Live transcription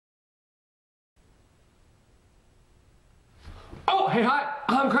hey, hi,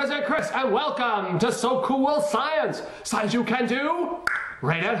 I'm Chris, and welcome to So Cool Science. Science you can do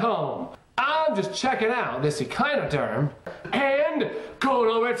right at home. I'm just checking out this Echinoderm and going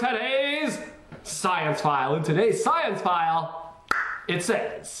over today's science file. In today's science file, it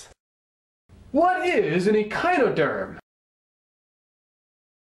says, what is an Echinoderm?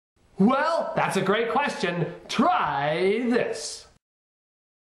 Well, that's a great question. Try this.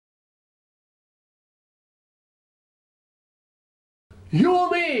 You'll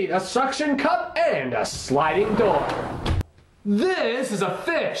need a suction cup and a sliding door. This is a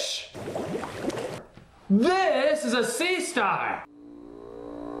fish. This is a sea star.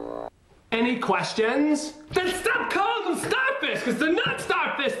 Any questions? Then stop calling them starfish, because they're not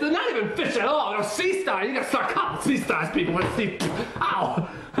starfish. They're not even fish at all. They're sea stars. You gotta start calling sea stars, people. Ow!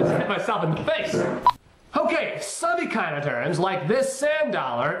 I just hit myself in the face. Okay, some echinoderms, like this sand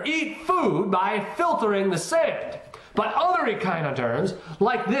dollar, eat food by filtering the sand. But other echinoderms,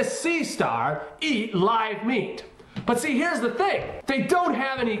 like this sea star, eat live meat. But see, here's the thing. They don't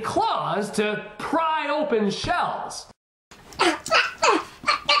have any claws to pry open shells.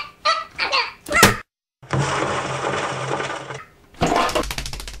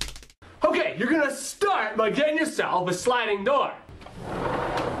 Okay, you're gonna start by getting yourself a sliding door.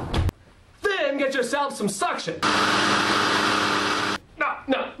 Then get yourself some suction.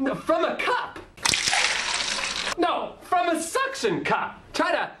 No, from a cup. No, from a suction cup.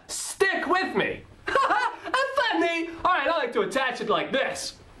 Try to stick with me. I'm funny. All right, I like to attach it like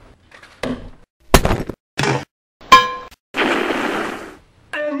this.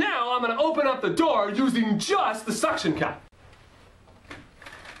 And now I'm gonna open up the door using just the suction cup.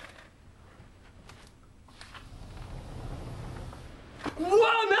 Wow,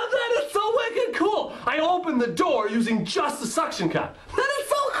 now that is so wicked cool. I opened the door using just the suction cup. That is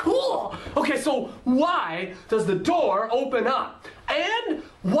so cool. Okay, so why does the door open up? And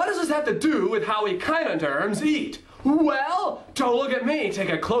what does this have to do with how echinoderms eat? Well, don't look at me, take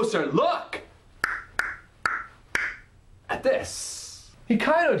a closer look at this.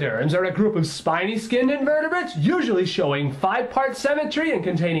 Echinoderms are a group of spiny-skinned invertebrates, usually showing 5-part symmetry and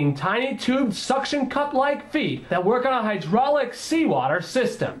containing tiny tubed suction cup-like feet that work on a hydraulic seawater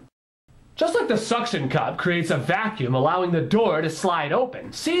system. Just like the suction cup creates a vacuum allowing the door to slide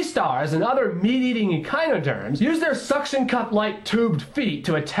open, sea stars and other meat-eating echinoderms use their suction cup-like tubed feet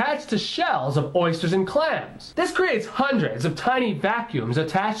to attach to shells of oysters and clams. This creates hundreds of tiny vacuums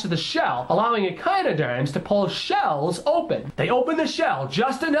attached to the shell, allowing echinoderms to pull shells open. They open the shell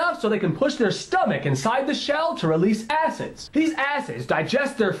just enough so they can push their stomach inside the shell to release acids. These acids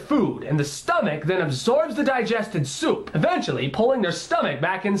digest their food, and the stomach then absorbs the digested soup, eventually pulling their stomach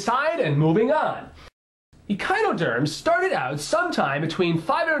back inside and moving on. Echinoderms started out sometime between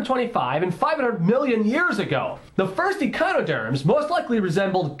 525 and 500 million years ago. The first echinoderms most likely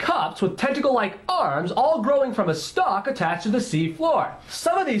resembled cups with tentacle-like arms all growing from a stalk attached to the sea floor.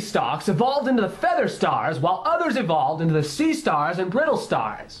 Some of these stalks evolved into the feather stars, while others evolved into the sea stars and brittle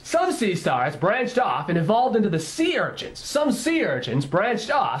stars. Some sea stars branched off and evolved into the sea urchins. Some sea urchins branched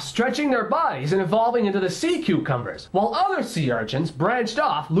off, stretching their bodies and evolving into the sea cucumbers, while other sea urchins branched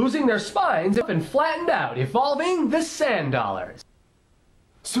off, losing their spines and flattened out, evolving the sand dollars.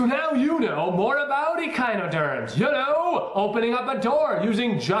 So now you know more about echinoderms. You know, opening up a door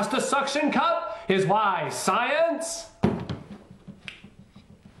using just a suction cup is why science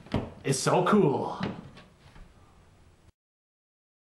is so cool.